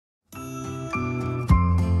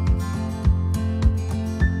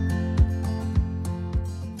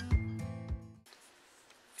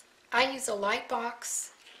I use a light box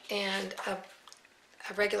and a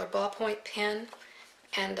regular ballpoint pen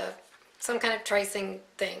and some kind of tracing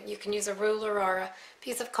thing. You can use a ruler or a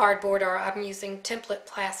piece of cardboard, or I'm using template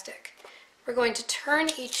plastic. We're going to turn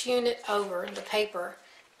each unit over in the paper,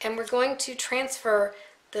 and we're going to transfer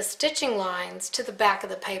the stitching lines to the back of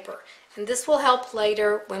the paper. And this will help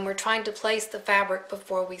later when we're trying to place the fabric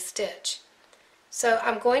before we stitch. So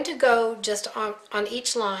I'm going to go just on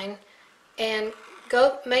each line and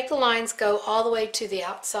make the lines go all the way to the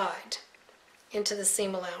outside into the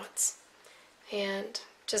seam allowance. And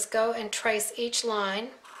just go and trace each line.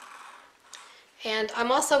 And I'm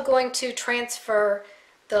also going to transfer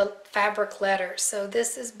the fabric letters. So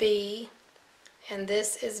this is B and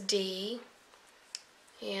this is D.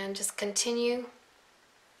 And just continue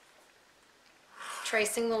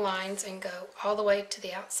tracing the lines and go all the way to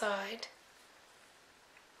the outside.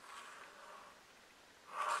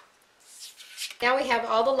 Now we have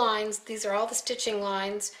all the lines. These are all the stitching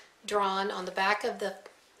lines drawn on the back of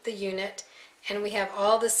the unit, and we have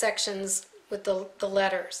all the sections with the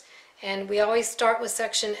letters. And we always start with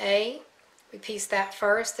section A. We piece that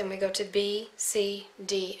first, then we go to B, C,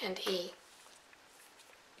 D, and E.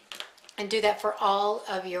 And do that for all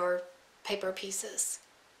of your paper pieces.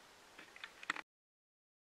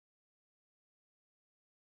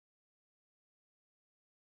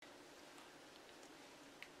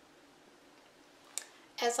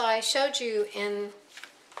 As I showed you in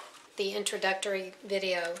the introductory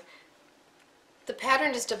video, the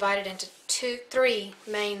pattern is divided into three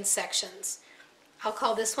main sections. I'll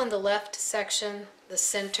call this one the left section, the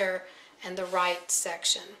center, and the right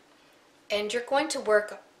section. And you're going to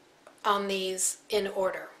work on these in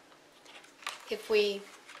order. If we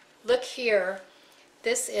look here,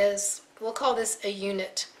 we'll call this a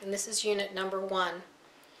unit, and this is unit number 1.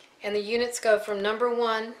 And the units go from number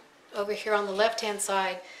 1 over here on the left-hand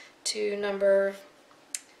side to number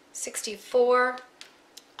 64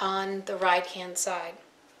 on the right-hand side.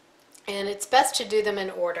 And it's best to do them in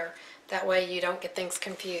order. That way you don't get things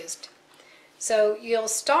confused. So you'll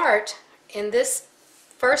start in this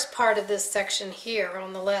first part of this section here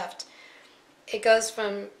on the left. It goes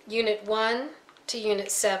from unit 1 to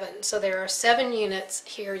unit 7. So there are 7 units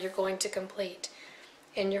here you're going to complete.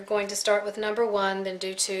 And you're going to start with number 1, then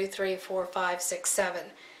do 2, 3, 4, 5, 6, 7.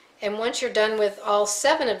 And once you're done with all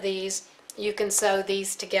 7 of these, you can sew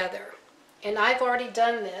these together. And I've already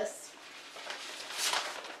done this.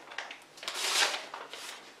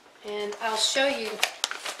 And I'll show you,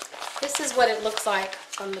 this is what it looks like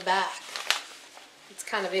from the back. It's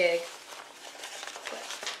kind of big.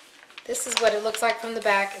 But this is what it looks like from the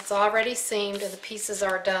back. It's already seamed and the pieces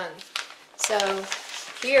are done. So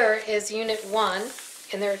here is unit 1,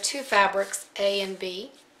 and there are 2 fabrics, A and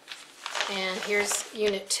B. And here's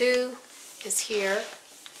unit 2 is here,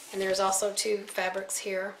 and there's also 2 fabrics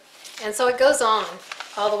here. And so it goes on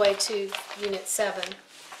all the way to unit 7.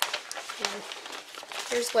 And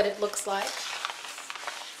here's what it looks like.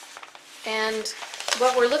 And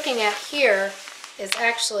what we're looking at here is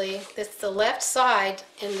actually, it's the left side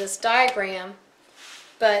in this diagram,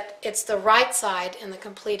 but it's the right side in the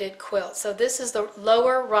completed quilt. So this is the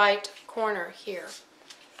lower right corner here.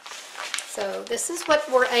 So this is what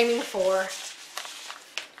we're aiming for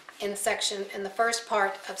in the first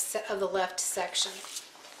part of the left section.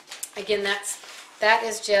 Again, that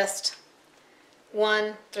is just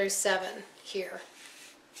 1 through 7 here.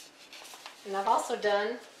 And I've also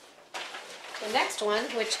done the next one,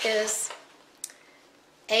 which is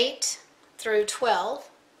 8 through 12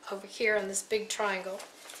 over here in this big triangle.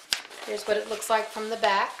 Here's what it looks like from the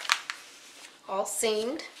back, all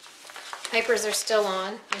seamed. Papers are still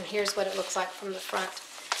on, and here's what it looks like from the front.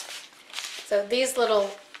 So these little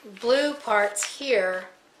blue parts here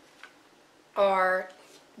are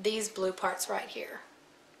these blue parts right here.